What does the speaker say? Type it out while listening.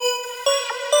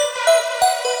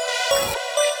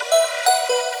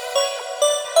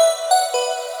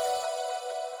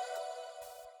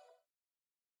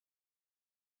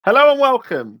Hello and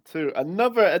welcome to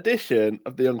another edition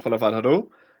of the Unqualified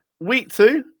Huddle. Week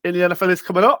 2 in the NFL is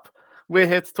coming up. We're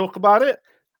here to talk about it.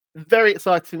 Very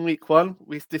exciting week 1.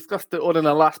 We discussed it all in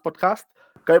our last podcast.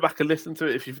 Go back and listen to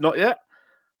it if you've not yet.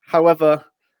 However,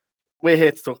 we're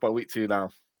here to talk about week 2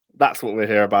 now. That's what we're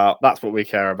here about. That's what we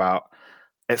care about.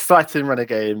 Exciting run of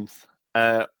games.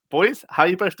 Boys, how are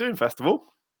you both doing, first of all?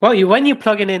 Well, when you're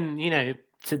plugging in,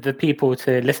 to the people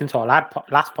to listen to our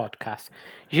last podcast,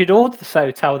 you should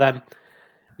also tell them,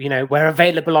 we're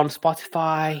available on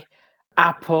Spotify,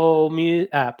 Apple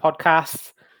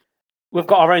Podcasts. We've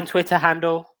got our own Twitter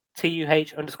handle,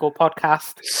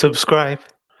 TUH_podcast. Subscribe,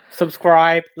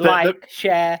 like,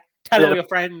 share, tell all your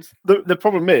friends. The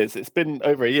problem is, it's been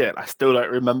over a year and I still don't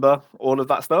remember all of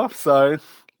that stuff. So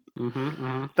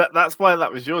that's why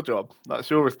that was your job.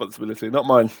 That's your responsibility, not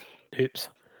mine. Oops.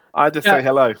 I just say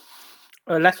hello.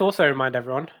 Let's also remind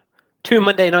everyone, 2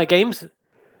 Monday night games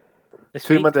this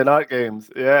week. 2 Monday night games.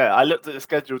 Yeah, I looked at the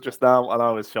schedule just now and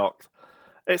I was shocked.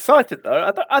 Excited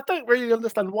though. I don't really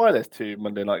understand why there's 2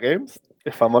 Monday night games,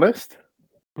 if I'm honest.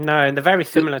 No, in the very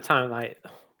similar time, like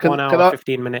 1 hour,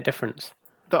 15-minute difference.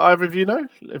 Do either of you know?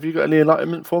 Have you got any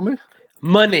enlightenment for me?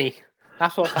 Money.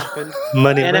 That's what's happened.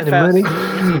 money.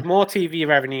 More TV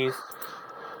revenues.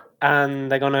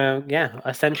 And they're gonna,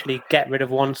 essentially get rid of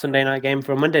one Sunday night game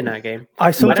for a Monday night game. I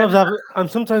sometimes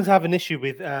have an issue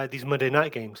with these Monday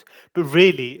night games, but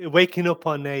really waking up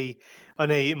on a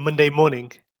Tuesday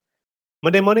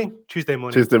morning,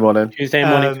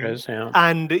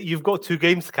 and you've got 2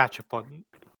 games to catch up on,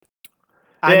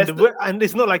 and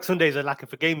it's not like Sundays are lacking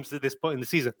for games at this point in the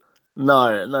season.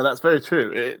 No, that's very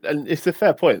true, and it's a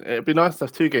fair point. It'd be nice to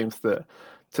have 2 games to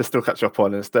still catch up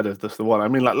on instead of just the one. I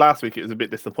mean, like last week, it was a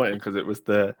bit disappointing because it was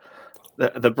the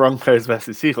Broncos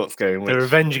versus Seahawks game. The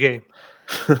revenge game.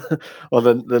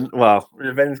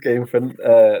 Revenge game for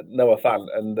Noah Fant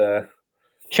and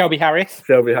Shelby Harris.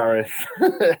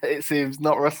 It seems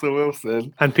not Russell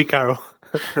Wilson. And Pete Carroll.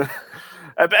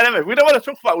 But anyway, we don't want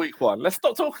to talk about week 1. Let's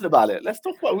stop talking about it. Let's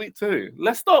talk about week 2.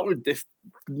 Let's start with this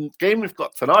game we've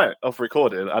got tonight of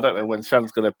recording. I don't know when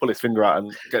Shan's going to pull his finger out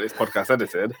and get this podcast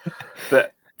edited,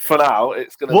 but for now,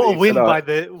 it's going to What a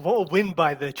win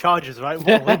by the Chargers, right?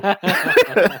 What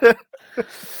a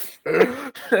win.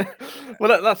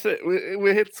 Well, that's it.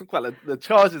 We're here to talk about the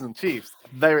Chargers and Chiefs.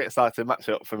 Very exciting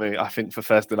matchup for me, I think, for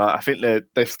Thursday night. I think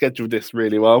they've scheduled this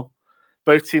really well.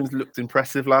 Both teams looked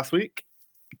impressive last week,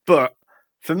 but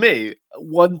for me,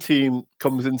 one team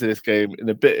comes into this game in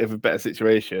a bit of a better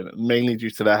situation, mainly due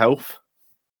to their health.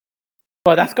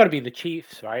 Well, that's got to be the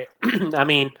Chiefs, right? I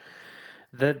mean,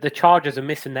 the Chargers are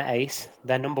missing their ace,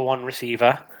 their number 1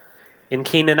 receiver, in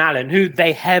Keenan Allen, who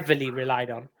they heavily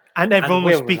relied on. And everyone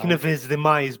was speaking of his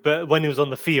demise, but when he was on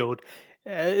the field,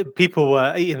 people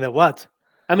were eating their words.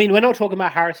 I mean, we're not talking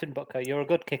about Harrison Butker. You're a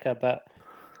good kicker, but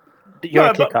you're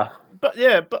a kicker. But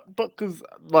because,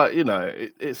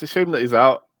 it's a shame that he's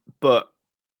out, but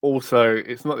also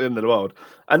it's not the end of the world.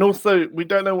 And also, we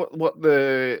don't know what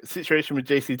the situation with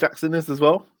JC Jackson is as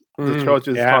well. The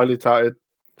Chargers highly touted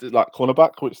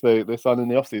cornerback, which they signed in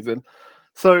the offseason.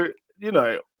 So,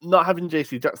 not having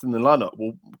JC Jackson in the lineup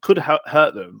could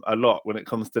hurt them a lot when it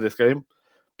comes to this game,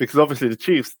 because obviously the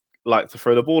Chiefs like to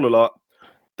throw the ball a lot.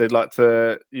 They'd like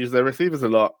to use their receivers a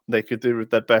lot. They could do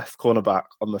with their best cornerback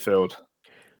on the field.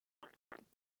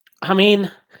 I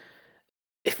mean,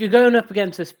 if you're going up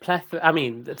against this plethora,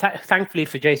 thankfully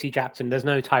for JC Jackson, there's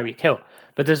no Tyreek Hill,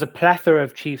 but there's a plethora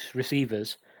of Chiefs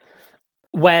receivers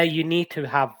where you need to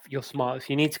have your smarts,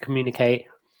 you need to communicate,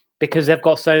 because they've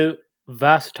got so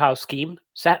versatile scheme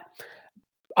set.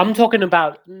 I'm talking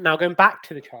about, now going back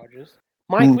to the Chargers,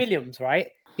 Mike Williams, right?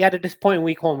 He had a disappointing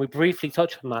week 1. We briefly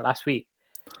touched on that last week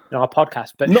in our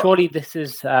podcast, but surely this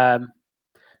is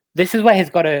where he's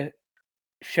got to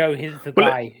show he's the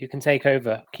guy who can take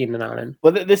over Keenan Allen.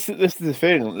 Well, this is the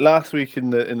thing. Last week in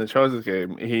the Chargers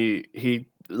game, he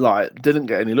didn't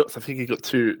get any looks. I think he got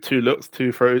two looks,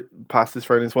 2 passes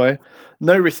thrown his way.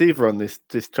 No receiver on this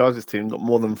Chargers team got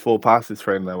more than 4 passes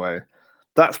thrown their way.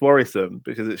 That's worrisome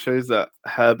because it shows that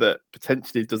Herbert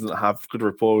potentially doesn't have good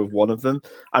rapport with one of them.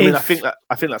 I think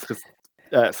that's because.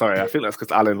 I think that's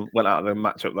because Allen went out of the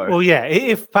matchup though. Well, yeah,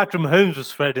 if Patrick Mahomes was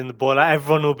spreading the ball,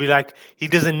 everyone will be like, he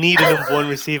doesn't need a number 1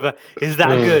 receiver. Is that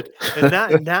good?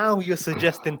 And now you're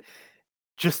suggesting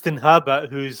Justin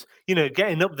Herbert, who's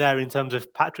getting up there in terms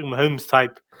of Patrick Mahomes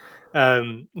type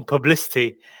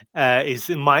publicity,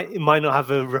 might not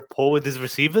have a rapport with his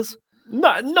receivers.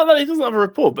 No, not that he doesn't have a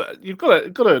rapport, but you've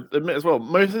got to admit as well,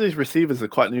 most of these receivers are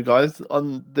quite new guys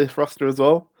on this roster as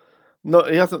well. No,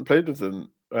 he hasn't played with them.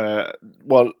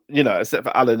 Except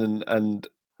for Allen and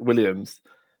Williams,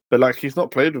 but like he's not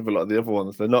played with a lot of the other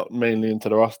ones. They're not mainly into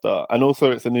the roster, and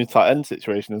also it's a new tight end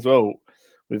situation as well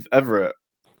with Everett.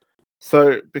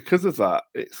 So because of that,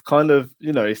 it's kind of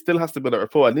he still has to build that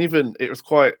rapport, and even it was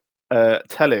quite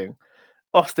telling.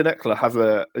 Austin Eckler has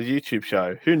a YouTube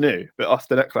show. Who knew? But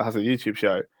Austin Eckler has a YouTube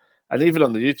show. And even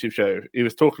on the YouTube show, he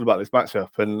was talking about this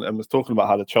matchup and was talking about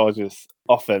how the Chargers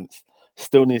offense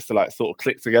still needs to like sort of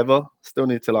click together, still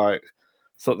need to like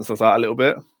sort themselves out a little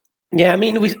bit. Yeah, I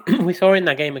mean, we saw in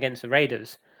that game against the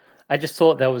Raiders, I just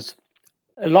thought there was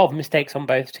a lot of mistakes on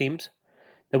both teams.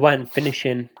 They weren't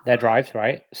finishing their drives,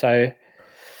 right? So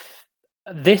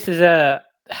this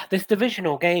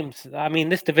divisional games. I mean,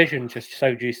 this division's just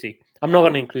so juicy. I'm not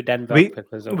going to include Denver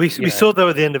because we saw though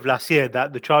at the end of last year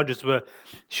that the Chargers were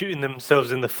shooting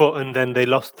themselves in the foot, and then they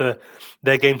lost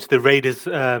their game to the Raiders,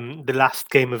 the last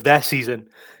game of their season,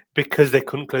 because they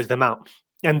couldn't close them out.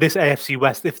 And this AFC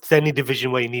West, if there's any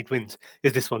division where you need wins,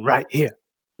 is this one right here.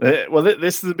 Well,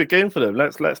 this is a big game for them.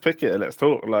 Let's pick it and let's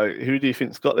talk. Like, who do you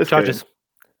think's got this Chargers? game?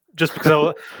 Just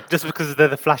because they're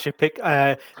the flashy pick.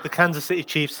 The Kansas City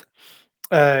Chiefs,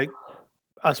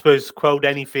 I suppose, quelled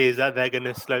any fears that they're going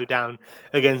to slow down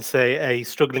against a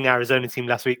struggling Arizona team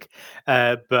last week.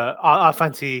 But I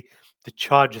fancy the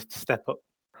Chargers to step up.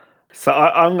 So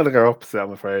I'm going to go opposite,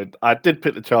 I'm afraid. I did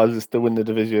pick the Chargers to win the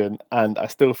division, and I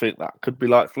still think that could be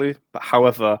likely. But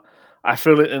however, I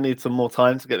feel like they need some more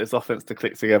time to get this offense to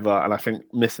click together, and I think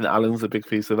missing Allen's a big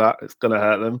piece of that. It's going to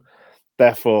hurt them.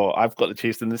 Therefore, I've got the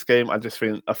Chiefs in this game. I just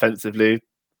think offensively,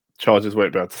 Chargers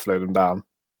won't be able to slow them down.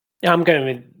 Yeah, I'm going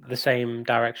with the same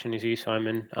direction as you,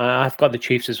 Simon. I've got the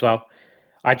Chiefs as well.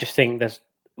 I just think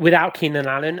without Keenan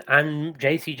Allen and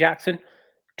JC Jackson,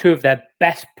 two of their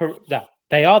best,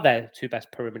 they are their two best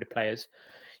perimeter players.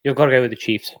 You've got to go with the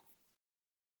Chiefs.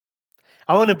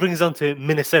 I want to bring us on to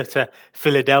Minnesota,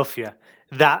 Philadelphia,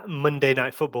 that Monday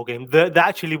night football game. The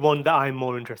actually one that I'm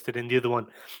more interested in. The other one,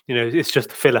 it's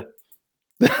just a filler.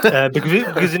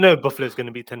 because Buffalo's going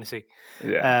to beat Tennessee.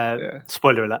 Yeah.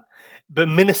 Spoiler alert. But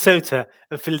Minnesota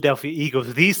and Philadelphia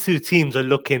Eagles, these two teams are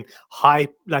looking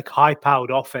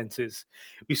high-powered offenses.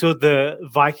 We saw the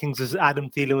Vikings, as Adam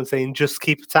Thielen was saying, just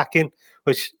keep attacking,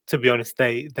 which, to be honest,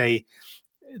 they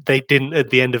didn't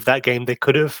at the end of that game. They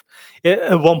could have.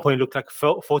 At one point, it looked like a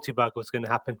 40-bag was going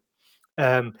to happen.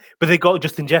 But they got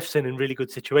Justin Jefferson in really good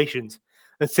situations.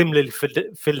 And similarly, for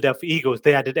the Philadelphia Eagles,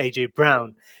 they added AJ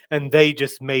Brown, and they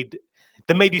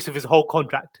made use of his whole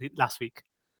contract last week.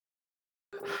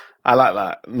 I like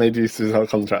that. Made use of his whole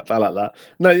contract. I like that.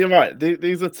 No, you're right.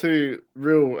 These are two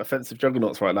real offensive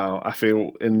juggernauts right now, I feel,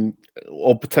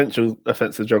 or potential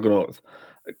offensive juggernauts.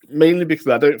 Mainly because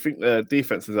I don't think their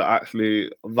defenses are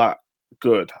actually that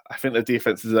good. I think their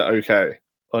defenses are okay,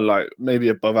 or like maybe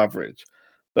above average.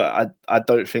 But I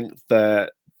don't think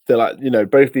they're like,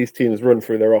 both these teams run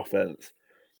through their offense.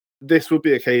 This would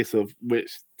be a case of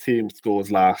which team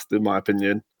scores last, in my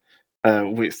opinion.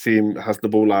 Which team has the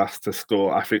ball last to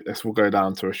score. I think this will go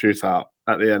down to a shootout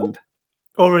at the end.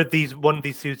 Or are one of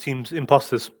these two teams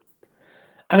imposters?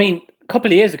 I mean, a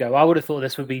couple of years ago, I would have thought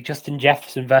this would be Justin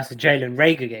Jefferson versus Jalen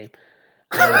Reagor game.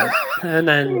 And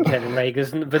then Jalen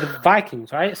Reagor's for the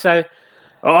Vikings, right? So,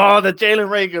 the Jalen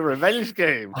Reagor revenge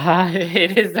game.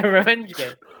 It is the revenge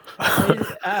game.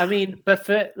 I mean, but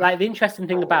for the interesting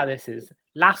thing about this is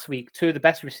last week, two of the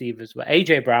best receivers were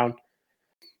AJ Brown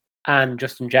and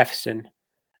Justin Jefferson.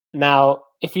 Now,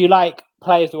 if you like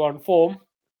players who are on form,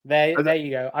 there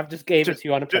you go. I've just gave it to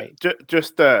you on a plate.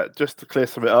 Just to clear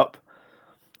some it up,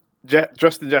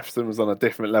 Justin Jefferson was on a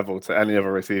different level to any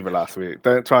other receiver last week.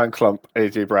 Don't try and clump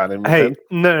AJ Brown in with him.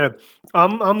 No.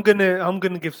 I'm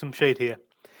gonna give some shade here.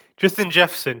 Justin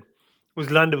Jefferson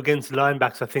was lined up against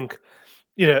linebackers, I think.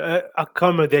 I can't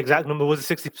remember the exact number. Was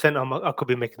it 60%? I could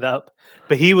be making that up.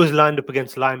 But he was lined up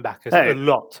against linebackers a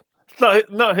lot.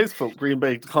 It's not his fault. Green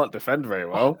Bay can't defend very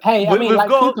well. Hey, we've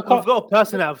got a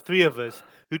person out of three of us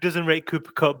who doesn't rate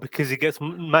Cooper Kupp because he gets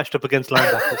matched up against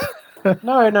linebackers.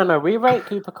 No. We rate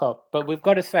Cooper Kupp, but we've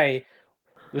got to say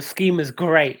the scheme is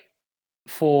great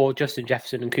for Justin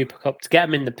Jefferson and Cooper Kupp to get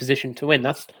them in the position to win.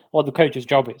 That's what the coach's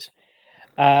job is.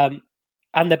 And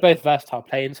they're both versatile,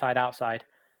 play inside, outside.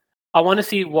 I want to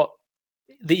see what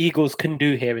the Eagles can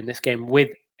do here in this game with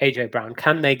AJ Brown.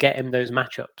 Can they get him those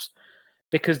matchups?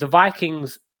 Because the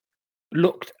Vikings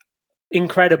looked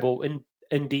incredible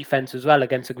in defense as well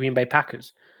against the Green Bay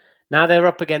Packers. Now they're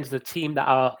up against the team that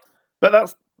are...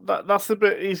 But that's a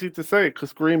bit easy to say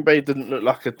because Green Bay didn't look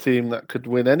like a team that could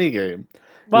win any game.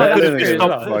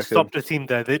 Well, stopped the team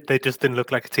there. They just didn't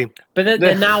look like a team. But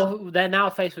they're now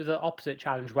faced with the opposite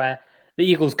challenge where the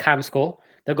Eagles can score.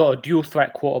 They've got a dual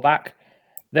threat quarterback.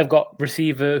 They've got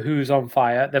receiver who's on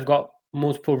fire. They've got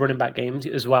multiple running back games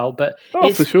as well. But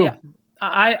for sure.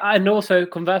 Yeah, and also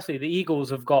conversely, the Eagles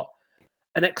have got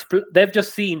they've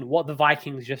just seen what the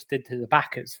Vikings just did to the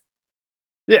Packers.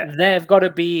 Yeah, they've got to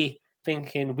be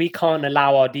thinking we can't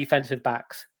allow our defensive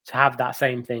backs to have that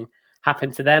same thing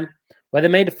happen to them, where they're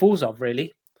made fools of,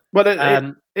 really.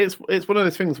 Well, it's one of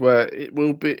those things where it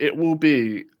will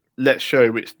be. Let's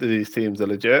show which of these teams are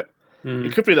legit.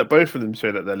 It could be that both of them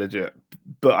show that they're legit,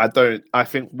 but I don't. I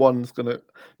think one's gonna.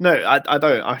 No, I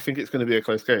don't. I think it's going to be a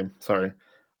close game. Sorry,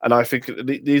 and I think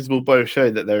these will both show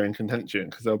that they're in contention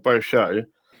because they'll both show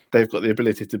they've got the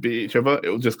ability to beat each other. It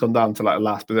will just come down to like the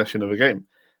last possession of a game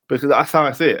because that's how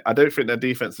I see it. I don't think their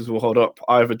defenses will hold up.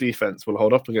 Either defense will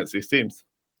hold up against these teams.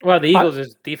 Well, the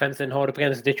Eagles' defense didn't hold up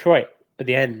against Detroit at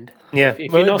the end. Yeah,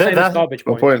 if you're not saying it's garbage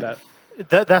points,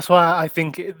 but that's why I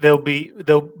think they'll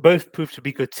both prove to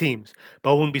be good teams.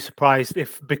 But I wouldn't be surprised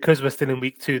if, because we're still in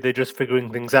week 2, they're just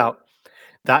figuring things out,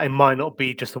 that it might not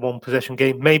be just a one possession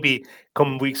game. Maybe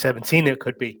come week 17 it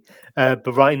could be,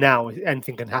 but right now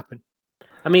anything can happen.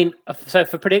 I mean, so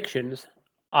for predictions,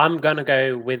 I'm gonna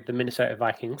go with the Minnesota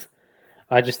Vikings.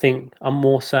 I just think I'm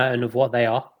more certain of what they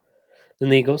are than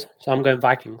the Eagles, so I'm going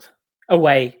Vikings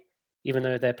away, even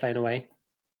though they're playing away.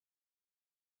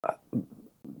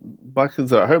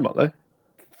 Vikings are at home, aren't they?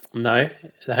 No,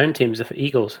 the home teams are for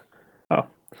Eagles. Oh,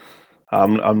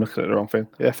 I'm looking at the wrong thing.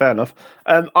 Yeah, fair enough.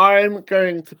 I'm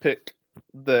going to pick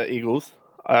the Eagles.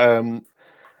 I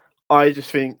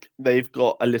just think they've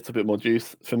got a little bit more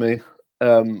juice for me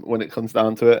when it comes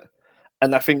down to it,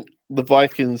 and I think the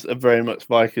Vikings are very much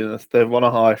Vikings. They've won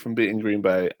a high from beating Green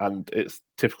Bay, and it's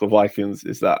typical Vikings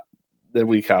is that the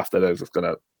week after they're just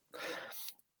gonna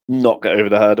not get over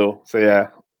the hurdle. So yeah,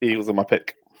 Eagles are my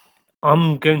pick.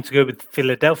 I'm going to go with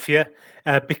Philadelphia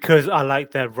because I like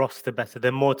their roster better.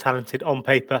 They're more talented on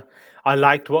paper. I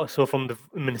liked what I saw from the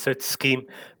Minnesota scheme,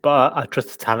 but I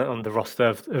trust the talent on the roster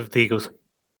of the Eagles.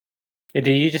 Did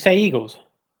you just say Eagles?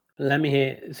 Let me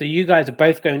hear. So you guys are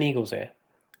both going Eagles here?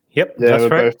 Yep. Yeah, that's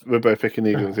right. We're both picking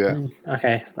Eagles. Yeah.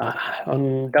 Okay. I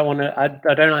don't want to.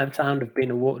 I don't like the sound of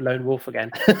being a lone wolf again.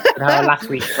 Last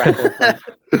week's record.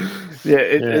 Yeah,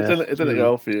 it didn't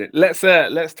go for you.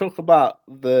 Let's talk about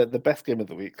the best game of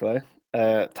the week, though.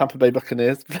 Tampa Bay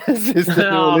Buccaneers versus the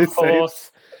New Orleans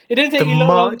Saints. It didn't take The you long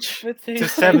march to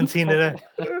 17 and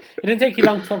It didn't take you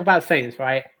long to talk about Saints,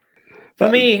 right? For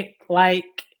me, like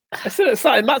it's an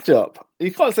exciting matchup.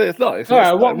 You can't say it's not. It's all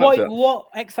right. What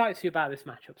excites you about this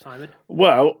matchup, Simon?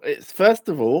 Well, it's first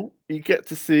of all you get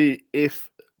to see if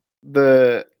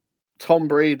the Tom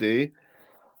Brady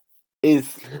is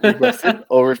regressing,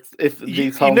 or if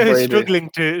the Tom Brady struggling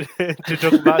to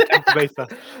talk about Tampa Bay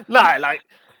stuff.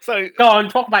 So go on,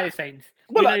 talk about your Saints.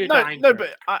 Well, but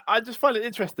I just find it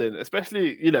interesting,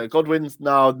 especially Godwin's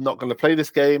now not going to play this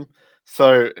game,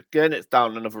 so again it's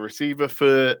down another receiver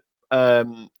for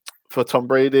Tom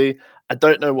Brady. I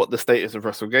don't know what the status of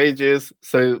Russell Gage is,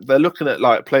 so they're looking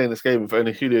at playing this game with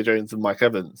only Julio Jones and Mike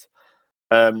Evans.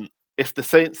 If the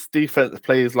Saints defense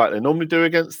plays like they normally do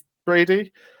against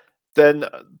Brady, then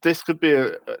this could be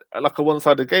a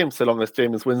one-sided game so long as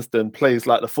Jameis Winston plays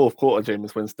like the fourth quarter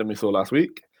Jameis Winston we saw last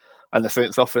week, and the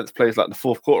Saints offense plays like the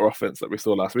fourth quarter offense that we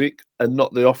saw last week, and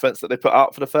not the offense that they put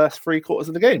out for the first 3 quarters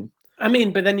of the game. I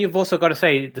mean, but then you've also got to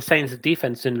say the Saints'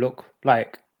 defense didn't look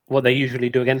like what they usually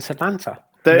do against Atlanta.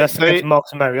 That's against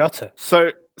Marcus Mariota.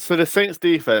 So the Saints'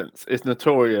 defense is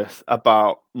notorious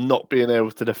about not being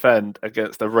able to defend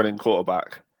against a running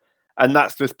quarterback. And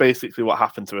that's just basically what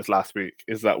happened to us last week,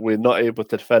 is that we're not able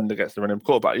to defend against the running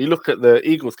quarterback. You look at the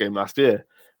Eagles game last year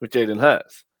with Jalen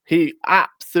Hurts. He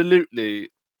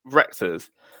absolutely wrecked us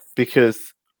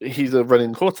because he's a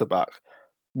running quarterback.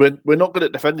 We're not good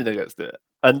at defending against it.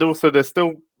 And also they're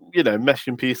still,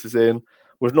 meshing pieces in.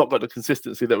 We've not got the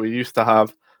consistency that we used to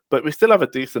have, but we still have a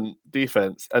decent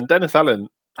defense. And Dennis Allen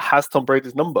has Tom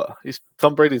Brady's number. He's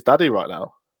Tom Brady's daddy right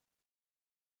now.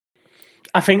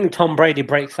 I think Tom Brady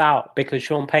breaks out because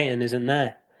Sean Payton isn't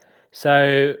there.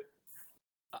 So,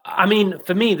 I mean,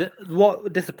 for me,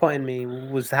 what disappointed me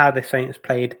was how the Saints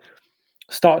played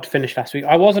start to finish last week.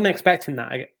 I wasn't expecting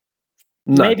that.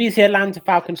 No. Maybe it's the Atlanta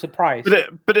Falcons surprise.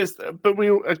 But we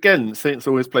again, Saints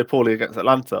always play poorly against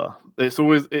Atlanta. It's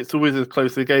always a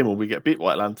close game when we get beat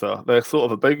by Atlanta. They're sort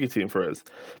of a bogey team for us.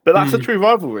 But that's a true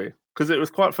rivalry because it was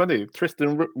quite funny.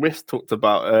 Tristan Riss talked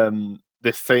about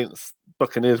this Saints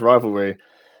Buccaneers rivalry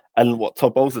and what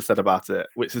Todd Bowles has said about it,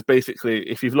 which is basically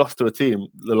if you've lost to a team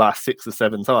the last 6 or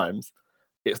 7 times,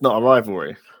 it's not a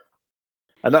rivalry,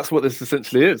 and that's what this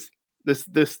essentially is. This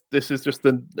is just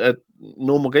a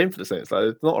normal game for the Saints.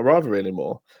 It's not a rivalry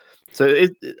anymore. So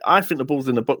I think the ball's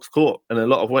in the Bucs' court in a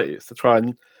lot of ways to try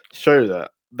and show that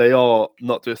they are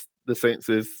not just the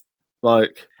Saints'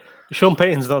 like Sean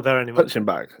Payton's not there anymore. punching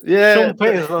bag. Yeah, Sean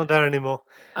Payton's not there anymore.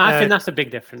 I think that's a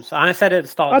big difference. I said at the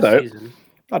start of the season.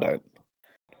 I don't.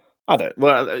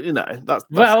 Well, you know, that's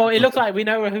well, it looks like we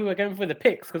know who we're going for the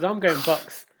picks because I'm going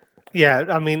Bucks. Yeah,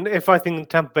 I mean, if I think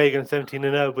Tampa Bay going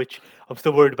 17-0, which I'm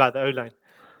still worried about the O-line,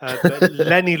 but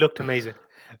Lenny looked amazing,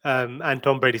 and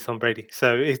Tom Brady's Tom Brady.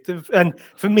 So, and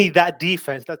for me, that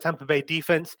defense, that Tampa Bay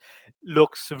defense,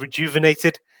 looks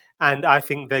rejuvenated, and I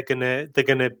think they're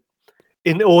gonna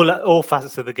in all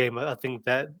facets of the game. I think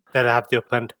that they'll have the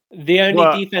upper hand. The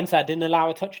only defense that didn't allow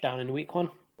a touchdown in week 1.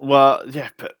 Well, yeah,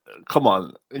 but come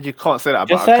on, you can't say that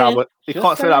about a Cowboy. You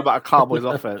can't say that about a Cowboys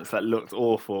offense that looked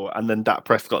awful, and then Dak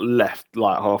Prescott left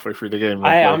like halfway through the game.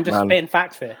 I'm just spitting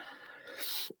facts here.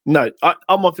 No,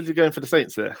 I'm obviously going for the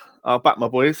Saints here. I'll back my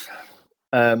boys.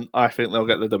 I think they'll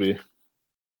get the W.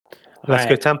 Let's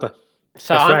go Tampa.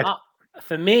 So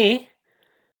for me,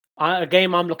 a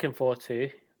game I'm looking forward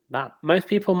to that most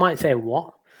people might say,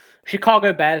 what?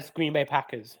 Chicago Bears, Green Bay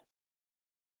Packers.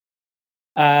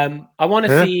 I want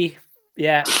to see,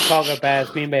 Chicago Bears,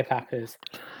 Green Bay Packers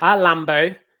at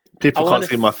Lambeau. People can't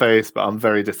see my face, but I'm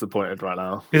very disappointed right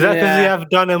now. Is that because you have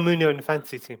Darnell Munoz in the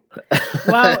fantasy team?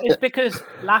 Well, it's because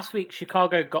last week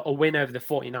Chicago got a win over the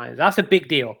 49ers. That's a big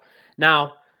deal.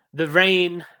 Now, the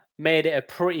rain made it a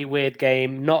pretty weird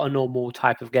game, not a normal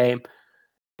type of game.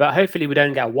 But hopefully we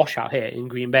don't get a washout here in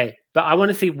Green Bay. But I want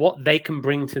to see what they can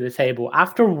bring to the table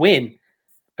after a win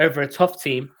over a tough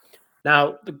team.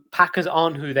 Now, the Packers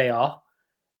aren't who they are.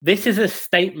 This is a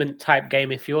statement type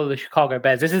game if you're the Chicago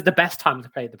Bears. This is the best time to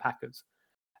play the Packers.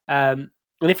 And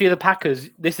if you're the Packers,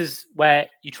 this is where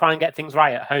you try and get things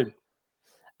right at home.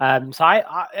 So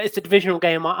it's a divisional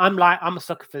game. I'm a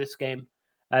sucker for this game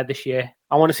this year.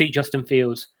 I want to see Justin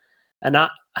Fields. And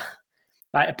a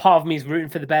part of me is rooting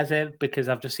for the Bears here because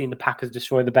I've just seen the Packers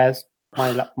destroy the Bears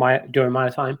during my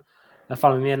time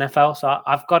following the NFL. So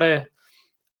I've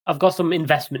got some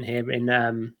investment here in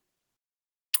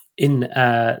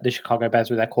the Chicago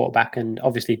Bears with their quarterback and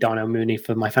obviously Darnell Mooney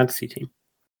for my fantasy team.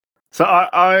 So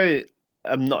I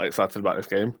am not excited about this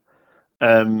game.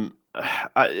 I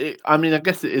mean, I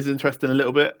guess it is interesting a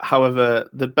little bit. However,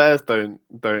 the Bears don't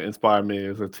inspire me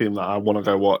as a team that I want to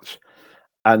go watch.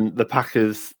 And the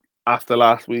Packers, after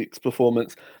last week's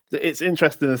performance, it's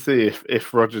interesting to see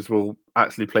if Rodgers will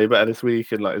actually play better this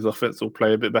week and like his offense will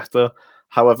play a bit better.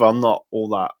 However, I'm not all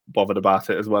that bothered about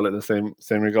it as well in the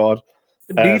same regard.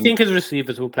 Do you think his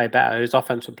receivers will play better? His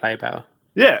offense will play better?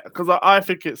 Yeah, because I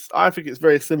think it's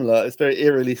very similar. It's very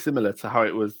eerily similar to how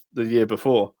it was the year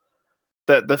before.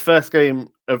 The first game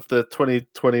of the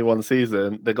 2021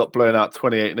 season, they got blown out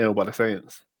 28-0 by the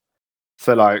Saints.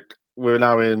 So like we're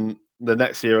now in the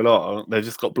next year along, they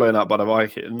just got blown out by the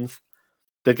Vikings.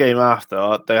 The game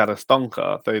after, they had a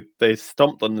stonker. They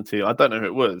stomped on the team. I don't know who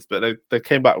it was, but they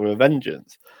came back with a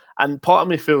vengeance. And part of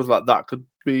me feels like that could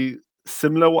be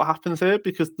similar what happens here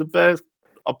because the Bears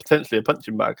are potentially a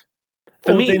punching bag.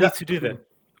 All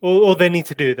they need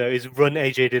to do though is run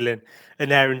AJ Dillon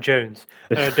and Aaron Jones.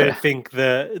 And I don't think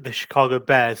the Chicago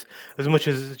Bears, as much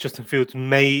as Justin Fields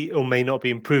may or may not be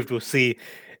improved, we'll see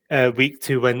week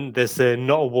 2 when there's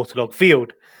not a waterlogged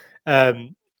field.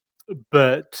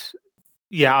 But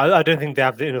yeah, I don't think they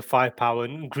have the enough firepower.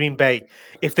 And Green Bay,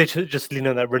 if they just lean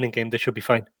on that running game, they should be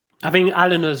fine. I think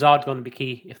Allen Lazard's going to be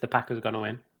key if the Packers are going to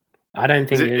win. I don't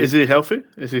think is he healthy?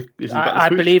 Is he I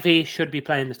believe he should be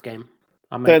playing this game.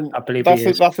 I believe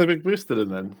that's a big boost to them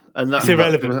then. And it's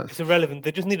irrelevant. It's irrelevant.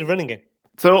 They just need a running game.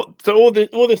 So all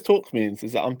this talk means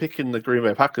is that I'm picking the Green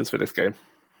Bay Packers for this game.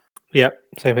 Yeah,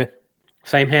 same here.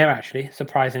 Same here, actually.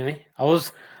 Surprisingly,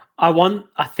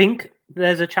 I think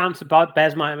there's a chance the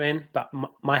Bears might win, but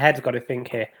my head's got to think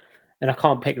here, and I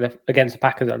can't pick against the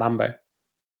Packers at Lambeau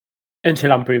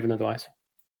until I'm proven otherwise.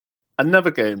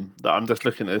 Another game that I'm just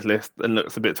looking at this list and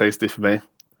looks a bit tasty for me.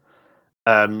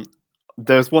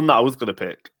 There's one that I was going to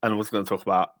pick and was going to talk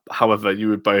about. However, you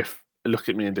would both look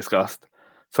at me in disgust.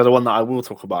 So the one that I will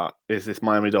talk about is this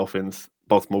Miami Dolphins,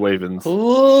 Baltimore Ravens.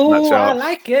 Ooh, I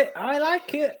like it.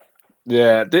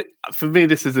 Yeah, for me,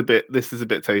 this is a bit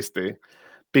tasty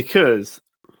because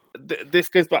this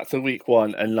goes back to week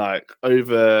 1 and like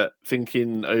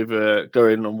overthinking,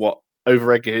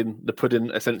 over-egging the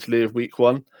pudding essentially of week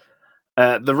 1.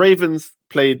 The Ravens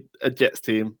played a Jets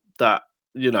team that,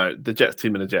 the Jets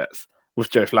team and the Jets with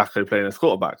Joe Flacco playing as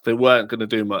quarterback. They weren't going to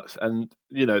do much. And,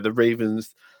 the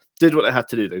Ravens did what they had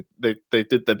to do. They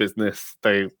did their business.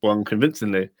 They won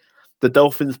convincingly. The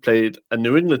Dolphins played a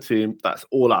New England team that's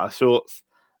all out of sorts.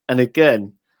 And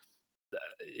again,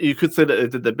 you could say that they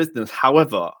did their business.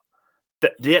 However,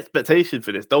 the expectation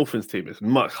for this Dolphins team is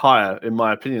much higher, in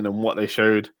my opinion, than what they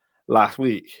showed last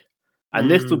week. And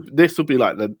this will be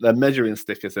like the measuring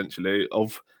stick, essentially,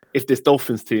 of if this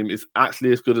Dolphins team is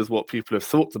actually as good as what people have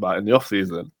talked about in the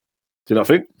offseason. Do you not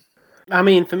think? I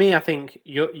mean, for me, I think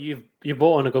you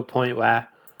brought on a good point where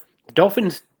the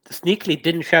Dolphins sneakily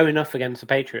didn't show enough against the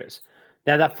Patriots.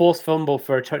 They had that forced fumble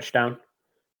for a touchdown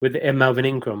with Melvin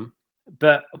Ingram,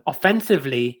 but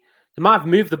offensively, they might have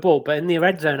moved the ball, but in the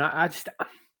red zone,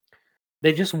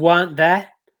 they just weren't there.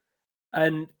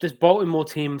 And this Baltimore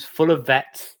team's full of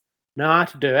vets, know how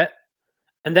to do it,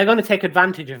 and they're going to take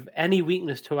advantage of any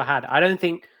weakness Tua had. I don't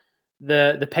think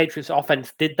the Patriots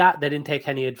offense did that. They didn't take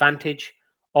any advantage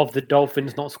of the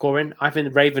Dolphins not scoring. I think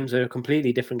the Ravens are a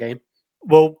completely different game.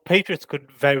 Well, Patriots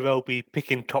could very well be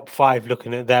picking top 5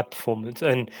 looking at their performance,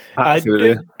 and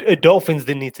Dolphins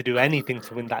didn't need to do anything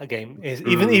to win that game.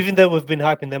 Even though we've been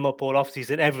hyping them up all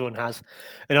offseason, everyone has,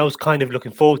 and I was kind of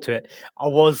looking forward to it. I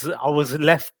was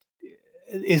left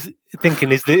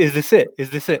thinking, is this it?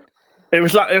 Is this it? It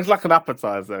was like an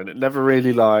appetizer, and it never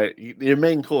really your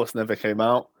main course never came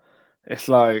out. It's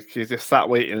like you just sat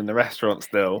waiting in the restaurant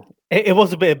still. It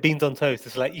was a bit of beans on toast.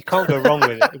 It's like you can't go wrong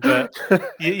with it, but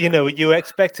you were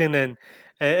expecting an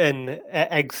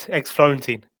eggs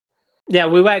Florentine. Yeah,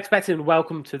 we were expecting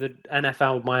welcome to the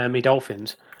NFL Miami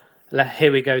Dolphins.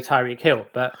 Here we go, Tyreek Hill.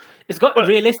 But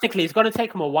realistically, it's going to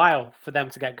take them a while for them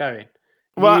to get going.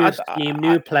 New scheme,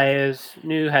 new players,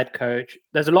 new head coach.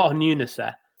 There's a lot of newness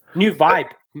there. New vibe,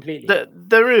 completely.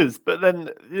 There is, but then,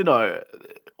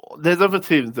 there's other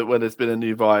teams that when there's been a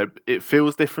new vibe, it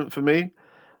feels different for me.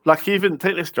 Like, even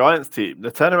take this Giants team,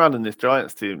 the turnaround in this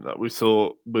Giants team that we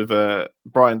saw with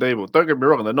Brian Dable. Don't get me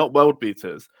wrong, they're not world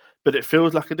beaters, but it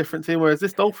feels like a different team. Whereas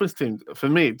this Dolphins team, for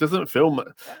me, doesn't feel,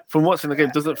 from watching the game,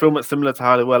 doesn't feel much similar to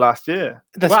how they were last year.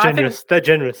 That's generous. They're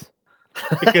generous.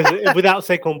 Because without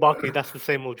Saquon Barkley, that's the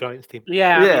same old Giants team.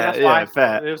 Yeah,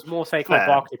 fair. It was more Saquon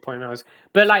Barkley point I was.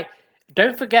 But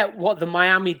don't forget what the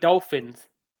Miami Dolphins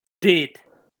did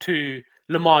to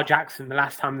Lamar Jackson the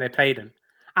last time they played him.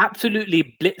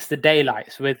 Absolutely blitzed the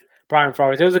daylights with Brian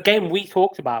Flores. It was a game we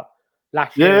talked about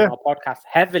last year on our podcast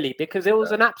heavily because it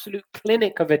was an absolute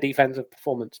clinic of a defensive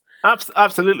performance.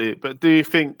 Absolutely. But do you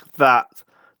think that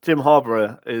Jim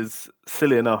Harbaugh is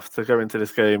silly enough to go into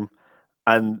this game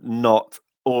and not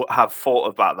or have thought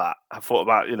about that? Have thought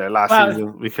about, last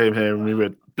season we came here and we were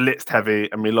blitzed heavy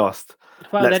and we lost.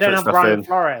 Well, they don't have Brian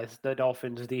Flores, the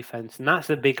Dolphins defense, and that's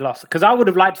a big loss. Because I would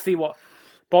have liked to see what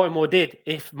Baltimore did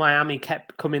if Miami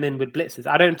kept coming in with blitzes.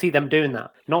 I don't see them doing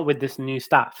that, not with this new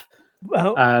staff.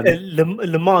 Well,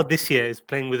 Lamar this year is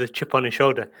playing with a chip on his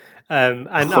shoulder, and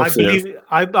I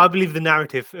believe the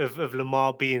narrative of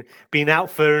Lamar being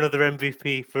out for another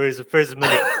MVP for his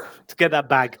money to get that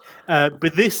bag.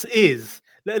 But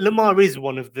Lamar is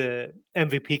one of the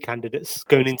MVP candidates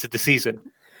going into the season,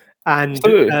 and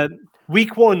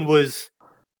week 1 was.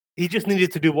 He just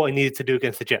needed to do what he needed to do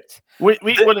against the Jets. Week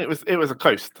 1, it was a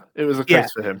coast. It was a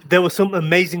coast for him. There were some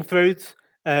amazing throws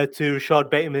to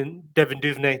Rashad Bateman, Devin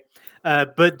Duvernay,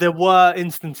 but there were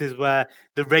instances where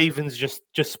the Ravens just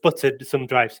sputtered some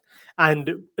drives.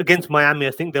 And against Miami,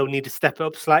 I think they'll need to step it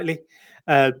up slightly.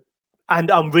 And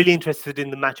I'm really interested in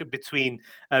the matchup between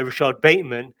Rashad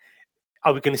Bateman.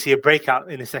 Are we going to see a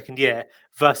breakout in the second year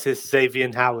versus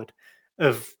Xavier Howard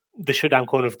of the shutdown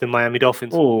corner of the Miami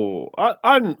Dolphins? Oh,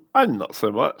 I'm not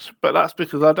so much, but that's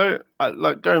because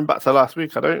like going back to last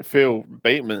week. I don't feel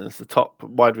Bateman is the top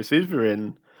wide receiver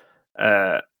in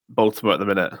Baltimore at the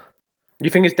minute. You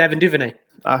think it's Devin Duvernay?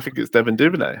 I think it's Devin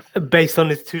Duvernay based on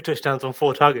his 2 touchdowns on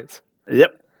 4 targets.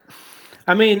 Yep.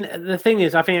 I mean, the thing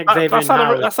is, I think Xavier that's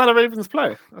how the Ravens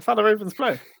play. That's how the Ravens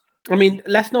play. I mean,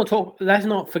 let's not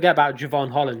forget about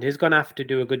Javon Holland. He's going to have to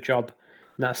do a good job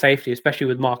in that safety, especially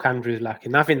with Mark Andrews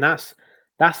lacking. I think that's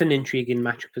an intriguing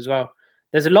matchup as well.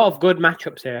 There's a lot of good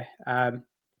matchups here.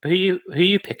 Who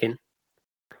you picking?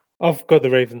 I've got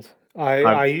the Ravens.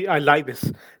 I like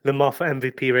this Lamar for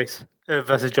MVP race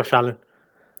versus Josh Allen.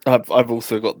 I've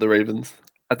also got the Ravens.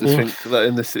 I just think that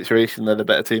in this situation they're the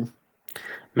better team.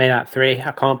 Made that 3.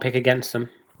 I can't pick against them.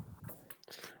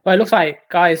 Well, it looks like,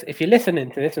 guys, if you're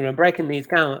listening to this and we're breaking these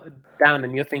down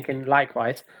and you're thinking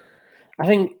likewise, I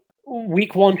think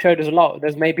week 1 showed us a lot.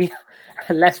 There's maybe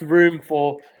less room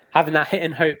for having that hit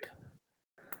and hope.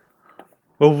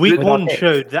 Well, week 1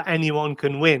 showed that anyone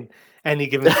can win any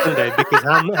given Sunday because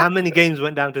how many games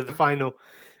went down to the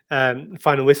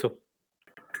final whistle?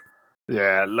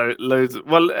 Yeah, loads.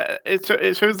 Well, it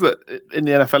shows that in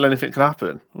the NFL anything can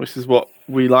happen, which is what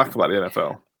we like about the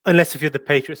NFL. Unless if you're the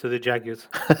Patriots or the Jaguars.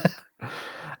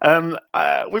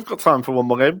 We've got time for one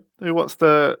more game. Who wants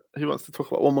to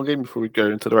talk about one more game before we go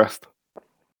into the rest?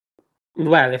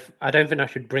 Well, if I don't think I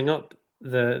should bring up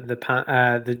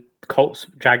the Colts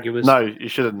Jaguars No, you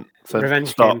shouldn't. So revenge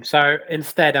stop. game. So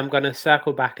instead, I'm going to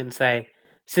circle back and say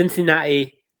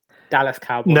Cincinnati, Dallas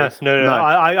Cowboys. No. No.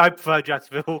 I prefer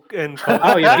Jacksonville and Colts.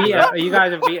 Oh, you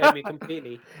guys have vetoed me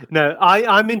completely. No,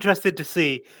 I'm interested to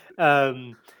see.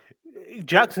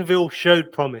 Jacksonville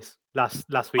showed promise last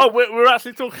week. Oh, we're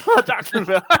actually talking about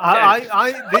Jacksonville.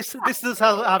 This does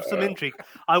have some intrigue.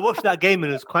 I watched that game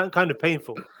and it was kind of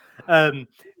painful.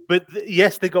 But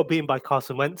yes, they got beaten by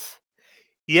Carson Wentz.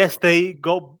 Yes, they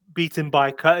got beaten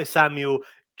by Curtis Samuel,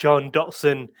 John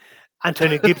Dotson,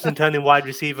 Antonio Gibson turning wide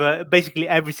receiver. Basically,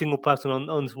 every single person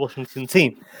on this Washington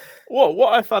team. Well,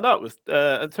 what I found out was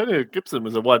Antonio Gibson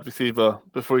was a wide receiver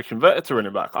before he converted to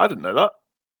running back. I didn't know that.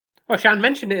 Well, Shan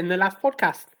mentioned it in the last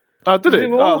podcast. Oh, did he? We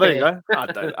were all Oh, there you here.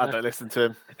 go. I don't listen to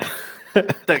him.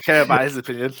 Don't care about his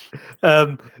opinion.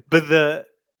 But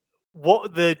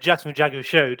what the Jacksonville Jaguars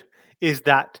showed is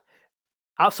that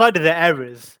outside of their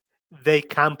errors, they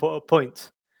can put up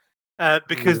points.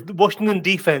 Because the Washington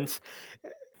defense,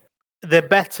 they're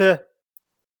better.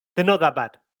 They're not that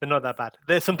bad.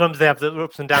 Sometimes they have the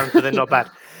ups and downs, but they're not bad.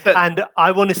 And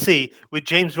I want to see with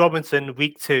James Robinson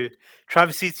week 2,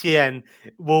 Travis Etienne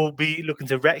will be looking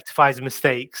to rectify his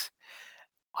mistakes.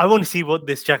 I want to see what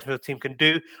this Jacksonville team can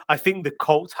do. I think the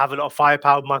Colts have a lot of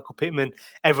firepower. Michael Pittman,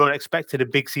 everyone expected a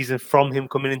big season from him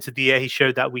coming into the year. He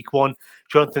showed that week 1.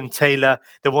 Jonathan Taylor,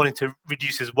 they wanted to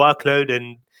reduce his workload,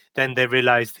 and then they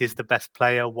realized he's the best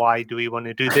player. Why do we want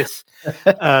to do this?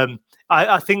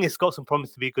 I think it's got some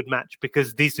promise to be a good match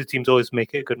because these two teams always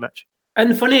make it a good match.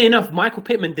 And funny enough, Michael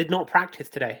Pittman did not practice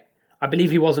today. I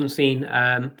believe he wasn't seen.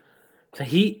 So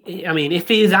if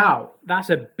he's out, that's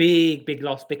a big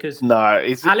loss because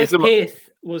Alex Pierce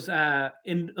was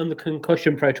in on the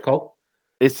concussion protocol.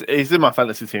 He's in my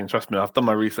fantasy team. Trust me, I've done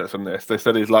my research on this. They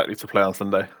said he's likely to play on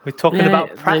Sunday. We're talking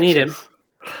about practice. They need him.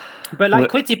 But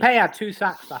Quincy Pay had 2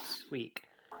 sacks last week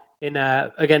in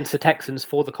against the Texans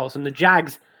for the Colts, and the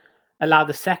Jags allowed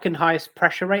the second highest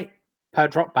pressure rate per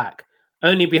drop back,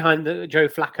 only behind the Joe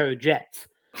Flacco Jets.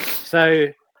 So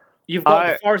you've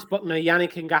got Forrest Buckner,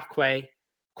 Yannick Ngakoue,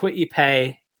 Quincy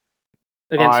Pay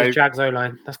against the Jags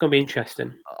O-line. That's going to be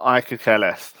interesting. I could care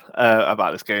less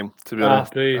about this game, to be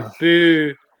honest.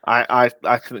 Boo. I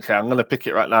couldn't care. I'm going to pick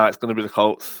it right now. It's going to be the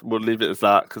Colts. We'll leave it as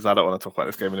that because I don't want to talk about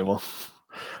this game anymore.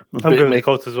 I'm going with the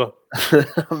Colts as well.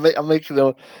 I'm making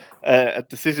a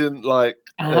decision like...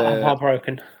 I'm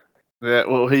heartbroken. Yeah,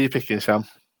 well, who are you picking, Sham?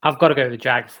 I've got to go with the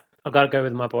Jags. I've got to go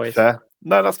with my boys. Fair.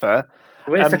 No, that's fair.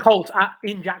 Well, it's the Colts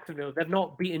in Jacksonville. They've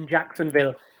not beaten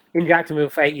Jacksonville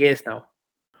for 8 years now.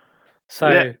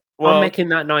 So I'm making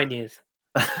that 9 years.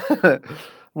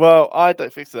 Well, I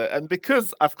don't think so. And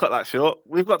because I've cut that short,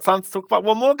 we've got time to talk about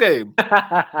one more game.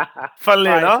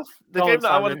 Funnily enough, the game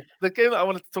that I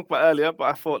wanted to talk about earlier, but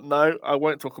I thought, no, I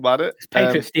won't talk about it. It's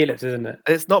Patriots Steelers, isn't it?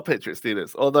 It's not Patriots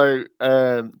Steelers. Although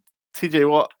TJ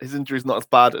Watt, his injury is not as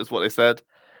bad as what they said.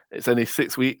 It's only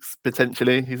 6 weeks,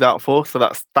 potentially, he's out for. So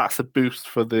that's a boost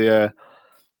for the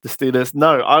Steelers.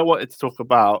 No, I wanted to talk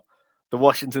about the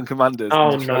Washington Commanders.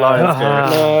 Oh,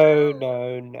 no.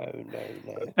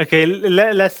 No. Okay,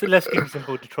 let's keep it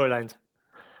simple. Detroit Lions.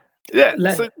 Yeah.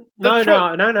 No.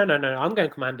 I'm going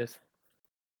Commanders.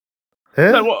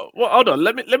 Huh? No, hold on.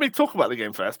 Let me talk about the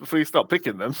game first before you start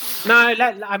picking them. No,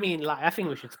 I think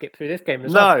we should skip through this game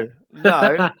as well.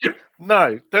 No.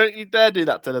 Don't you dare do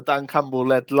that to the Dan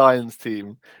Campbell-led Lions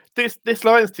team. This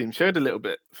Lions team showed a little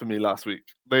bit for me last week.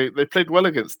 They played well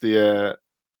against the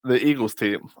Eagles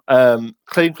team.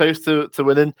 Came close to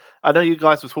winning. I know you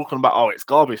guys were talking about, it's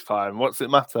garbage time. What's it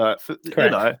matter?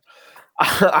 Correct.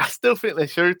 I still think they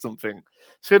showed something.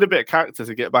 Showed a bit of character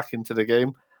to get back into the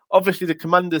game. Obviously, the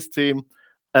Commanders team,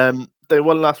 they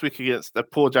won last week against the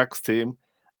poor Jags team,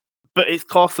 but it's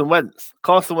Carson Wentz.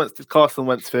 Carson Wentz did Carson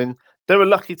Wentz thing. They were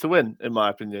lucky to win, in my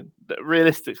opinion.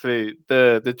 Realistically,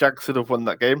 the Jags should have won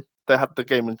that game. They had the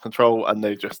game in control, and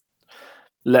they just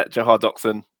let Jahar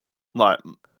Dotson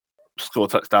score a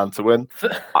touchdown to win.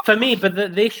 For me, but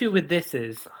the issue with this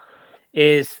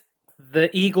is the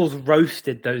Eagles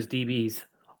roasted those DBs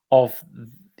of,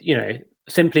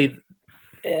 simply...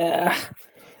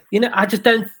 I just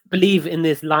don't believe in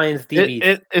this Lions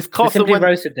DBs. It's Carson simply Wentz.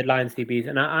 Roasted the Lions DBs,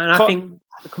 and I think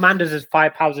the Commanders'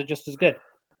 firepower are just as good.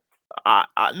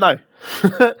 No.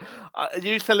 Are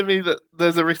you telling me that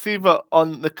there's a receiver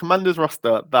on the Commanders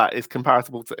roster that is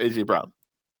comparable to AJ Brown?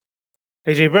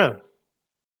 AJ Brown?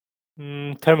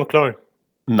 Terry McLaurin?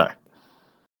 No.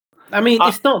 I mean,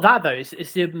 it's not that though.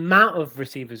 It's the amount of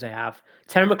receivers they have.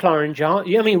 Terry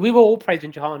McLaurin, we were all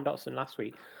praising Jahan Dotson last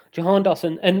week. Jahan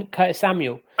Dotson and Curtis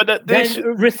Samuel. But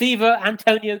Receiver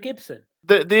Antonio Gibson.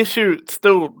 The issue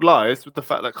still lies with the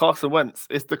fact that Carson Wentz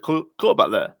is the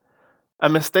quarterback there. A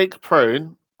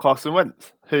mistake-prone Carson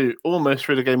Wentz, who almost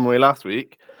threw the game away last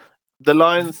week. The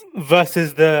Lions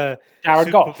versus the Jared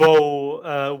Super Goff.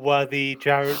 Bowl worthy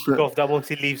Jared Goff that once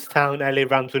he leaves town, LA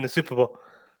Rams win a Super Bowl.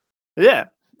 Yeah,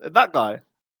 that guy.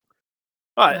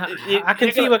 Right, I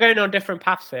can see we're going on different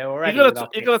paths here already. You're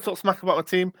gonna talk smack about my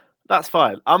team. That's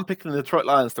fine. I'm picking the Detroit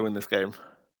Lions to win this game.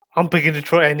 I'm picking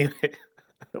Detroit anyway.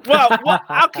 Well,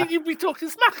 how can you be talking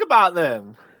smack about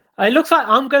them? It looks like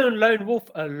I'm going Lone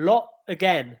Wolf a lot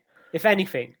again, if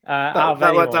anything. That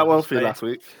worked out well for you last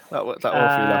week. That worked out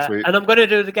well for you last week. And I'm going to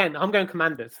do it again. I'm going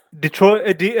Commanders. Detroit,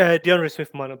 DeAndre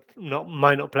Swift might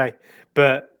not play,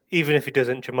 but even if he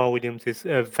doesn't, Jamal Williams is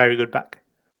a very good back.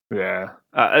 Yeah,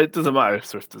 it doesn't matter if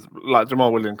Swift is like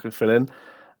Jamal Williams can fill in,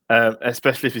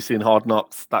 especially if you've seen Hard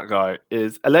Knocks. That guy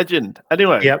is a legend.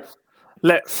 Anyway, yep.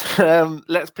 Let's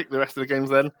pick the rest of the games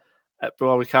then,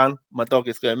 while we can. My dog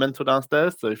is going mental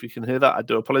downstairs, so if you can hear that, I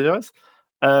do apologise.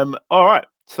 All right,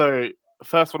 so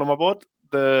first one on my board: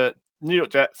 the New York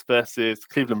Jets versus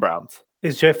Cleveland Browns.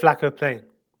 Is Joe Flacco playing?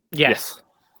 Yes.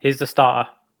 He's the starter.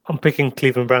 I'm picking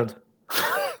Cleveland Browns.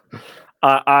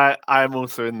 I'm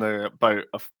also in the boat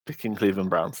of picking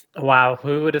Cleveland Browns. Wow,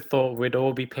 who would have thought we'd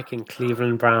all be picking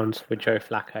Cleveland Browns with Joe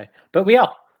Flacco? But we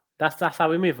are. That's how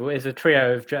we move. It's a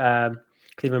trio of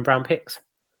Cleveland Brown picks.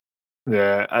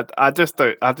 Yeah, I just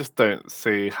don't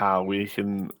see how we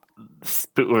can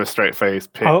spit with a straight face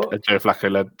pick a Joe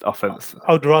Flacco led offense.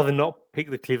 I would rather not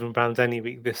pick the Cleveland Browns any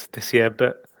week this year,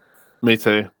 but me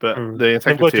too. But the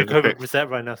integrity of the picks reset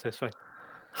right now, so it's fine.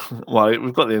 Well,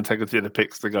 we've got the integrity of the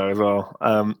picks to go as well.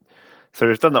 So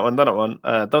we've done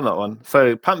that one.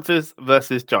 So Panthers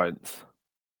versus Giants.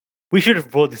 We should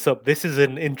have brought this up. This is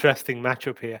an interesting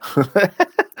matchup here.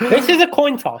 This is a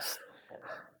coin toss.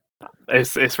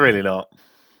 It's really not.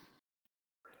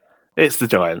 It's the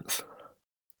Giants.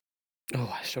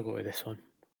 Oh, I struggle with this one.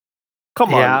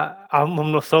 Come on. Yeah, I'm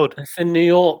not sold. It's in New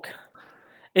York.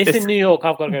 It's in New York.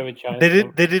 I've got to go with Giants.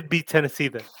 They did beat Tennessee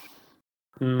though.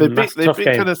 They beat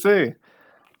Tennessee.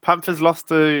 Panthers lost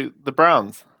to the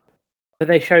Browns. But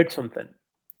they showed something.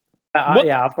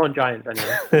 Yeah, I've gone Giants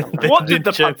anyway. What did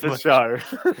the Panthers show?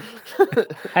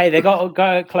 Hey, they got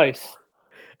close.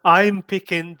 I'm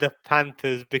picking the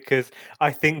Panthers because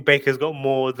I think Baker's got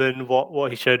more than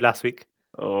what he showed last week.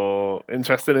 Oh,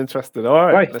 interesting. All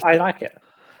right. I like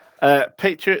it.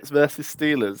 Patriots versus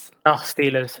Steelers. Oh,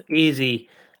 Steelers. Easy.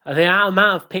 The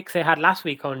amount of picks they had last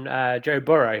week on Joe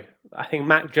Burrow. I think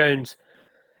Mac Jones,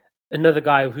 another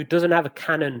guy who doesn't have a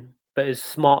cannon but is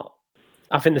smart.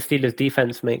 I think the Steelers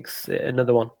defense makes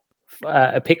another one.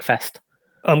 A pick fest.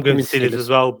 I'm going to Steelers as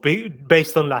well.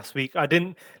 Based on last week, I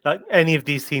didn't like any of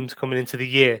these teams coming into the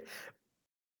year.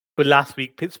 But last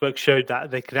week, Pittsburgh showed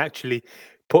that they could actually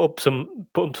put up some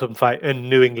fight. And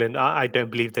New England, I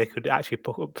don't believe they could actually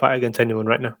put up fight against anyone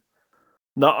right now.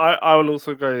 No, I will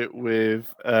also go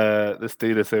with the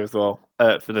Steelers here as well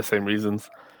for the same reasons.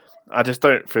 I just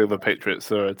don't feel the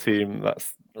Patriots are a team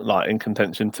that's like in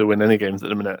contention to win any games at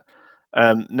the minute.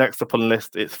 Next up on the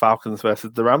list, it's Falcons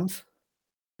versus the Rams.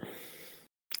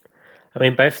 I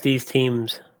mean, both these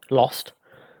teams lost.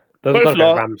 But we've got to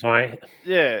go Rams, right?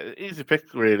 Yeah, easy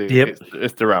pick, really. Yep.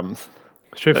 It's the Rams.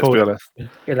 Straightforward. Let's be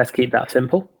honest. Yeah, let's keep that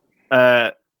simple.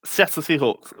 Seattle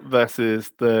Seahawks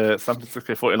versus the San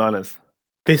Francisco 49ers.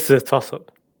 This is a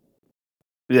toss-up.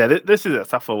 Yeah, this is a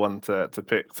tougher one to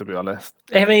pick, to be honest.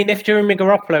 I mean, if Jimmy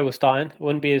Garoppolo was starting, it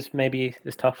wouldn't be as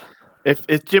tough.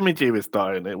 If Jimmy G was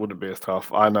starting, it wouldn't be as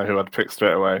tough. I know who I'd pick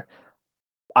straight away.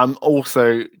 I'm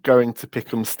also going to pick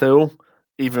them still,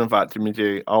 even without Jimmy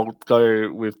G. I'll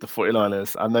go with the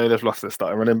 49ers. I know they've lost their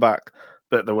starting running back,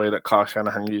 but the way that Kyle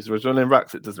Shanahan uses his running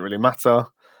backs, it doesn't really matter.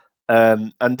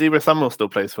 And Deebo Samuel still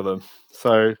plays for them.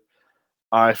 So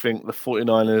I think the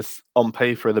 49ers, on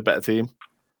paper, are the better team.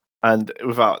 And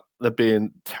without there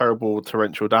being terrible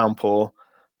torrential downpour,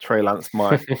 Trey Lance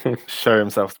might show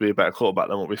himself to be a better quarterback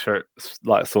than what we saw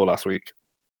last week.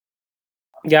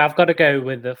 Yeah, I've got to go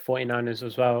with the 49ers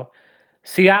as well.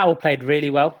 Seattle played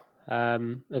really well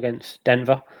against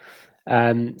Denver.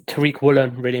 Tariq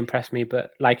Woolen really impressed me,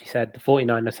 but like you said, the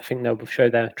 49ers, I think they'll show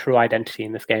their true identity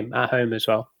in this game at home as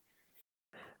well.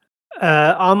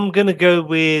 I'm going to go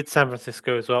with San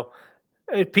Francisco as well.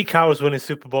 Pete Carroll's won his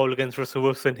Super Bowl against Russell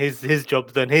Wilson. His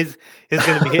job's done. He's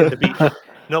going to be hitting the beach.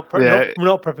 Not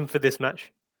prepping for this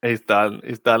match. He's done.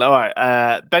 All right.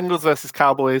 Bengals versus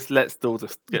Cowboys. Let's still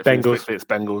just get through this Bengals. quickly. It's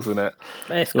Bengals, isn't it?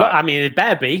 It's got. I mean, it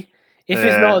better be. If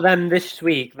it's not them this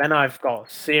week, then I've got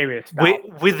serious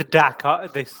doubt. With Dak,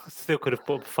 they still could have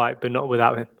put up a fight, but not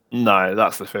without him. No,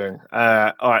 that's the thing.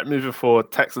 All right, moving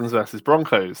forward, Texans versus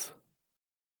Broncos.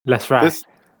 Let's ride.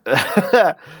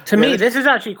 To me, this is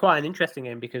actually quite an interesting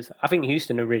game because I think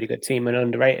Houston are a really good team and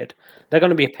underrated. They're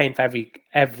going to be a pain for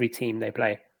every team they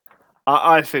play.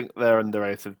 I think they're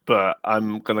underrated, but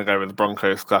I'm going to go with the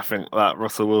Broncos because I think that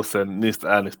Russell Wilson needs to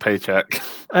earn his paycheck.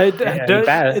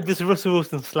 This Russell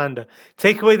Wilson slander.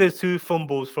 Take away those 2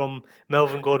 fumbles from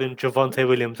Melvin Gordon, Javonte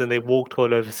Williams, and they walked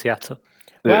all over Seattle.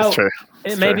 Well, it's true.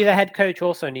 Maybe the head coach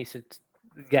also needs to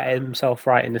get himself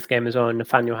right in this game as well, and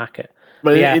Nathaniel Hackett.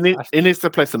 But he needs to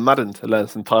play some Madden to learn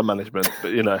some time management,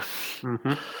 but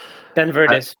Denver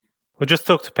it is. Well, just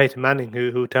talk to Peyton Manning,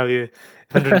 who will tell you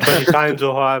 120 times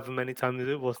or however many times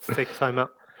it was to take a time out.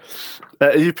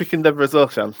 Are you picking Denver as well,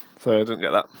 Shan? So I didn't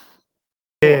get that.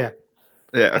 Yeah.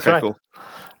 Okay, right. Cool.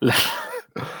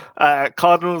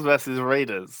 Cardinals versus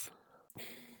Raiders.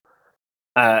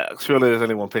 Surely there's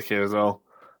only one pick here as well.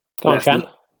 Go on, Shan.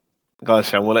 Go on,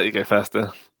 Shan. We'll let you go first.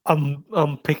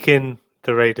 I'm picking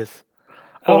the Raiders.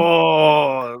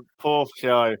 Oh, poor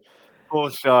show.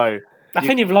 I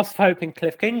think you've lost hope in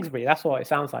Cliff Kingsbury. That's what it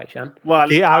sounds like, Shan. Well,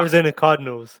 the Arizona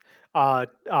Cardinals are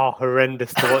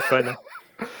horrendous to watch right now.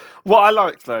 What I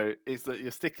like, though, is that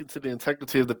you're sticking to the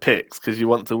integrity of the picks because you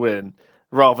want to win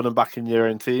rather than backing your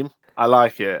own team. I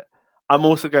like it. I'm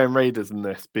also going Raiders in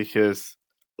this because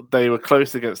they were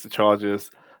close against the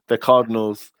Chargers. The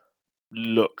Cardinals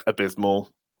look abysmal.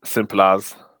 Simple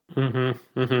as. I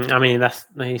mean,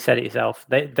 you said it yourself.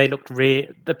 They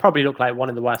probably looked like one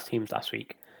of the worst teams last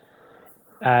week.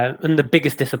 And the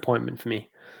biggest disappointment for me.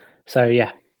 So,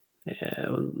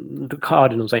 the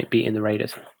Cardinals ain't beating the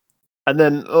Raiders. And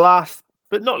then last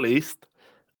but not least,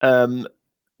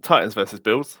 Titans versus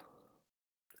Bills.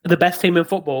 The best team in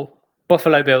football,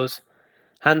 Buffalo Bills,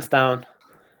 hands down.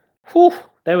 Whew,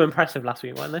 they were impressive last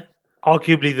week, weren't they?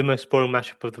 Arguably the most boring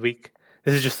matchup of the week.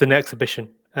 This is just an exhibition.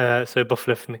 So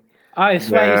Buffalo for me. I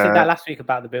swear you said that last week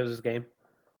about the Bills' game.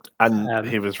 And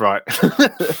he was right.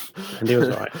 And he was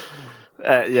right.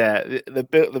 The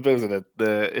Bills are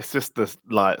it's just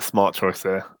the smart choice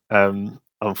here.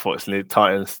 Unfortunately,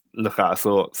 Titans look out of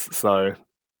sorts. So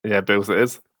Bills it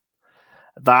is.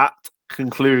 That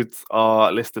concludes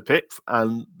our list of picks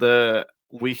and the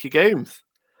weeky games.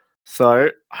 So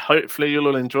hopefully you'll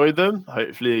all enjoy them.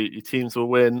 Hopefully your teams will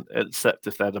win, except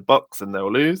if they're the Bucks and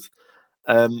they'll lose.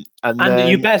 And then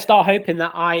you better start hoping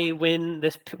that I win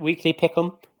this weekly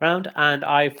pick'em round and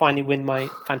I finally win my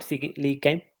fantasy league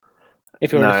game.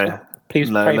 If you're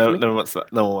please pray for me. No one wants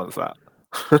that. No one wants that.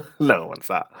 No one wants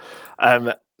that.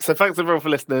 So thanks everyone for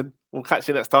listening. We'll catch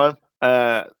you next time,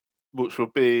 which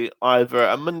will be either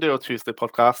a Monday or Tuesday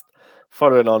podcast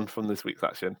following on from this week's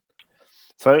action.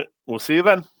 So we'll see you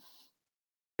then.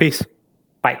 Peace.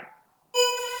 Bye.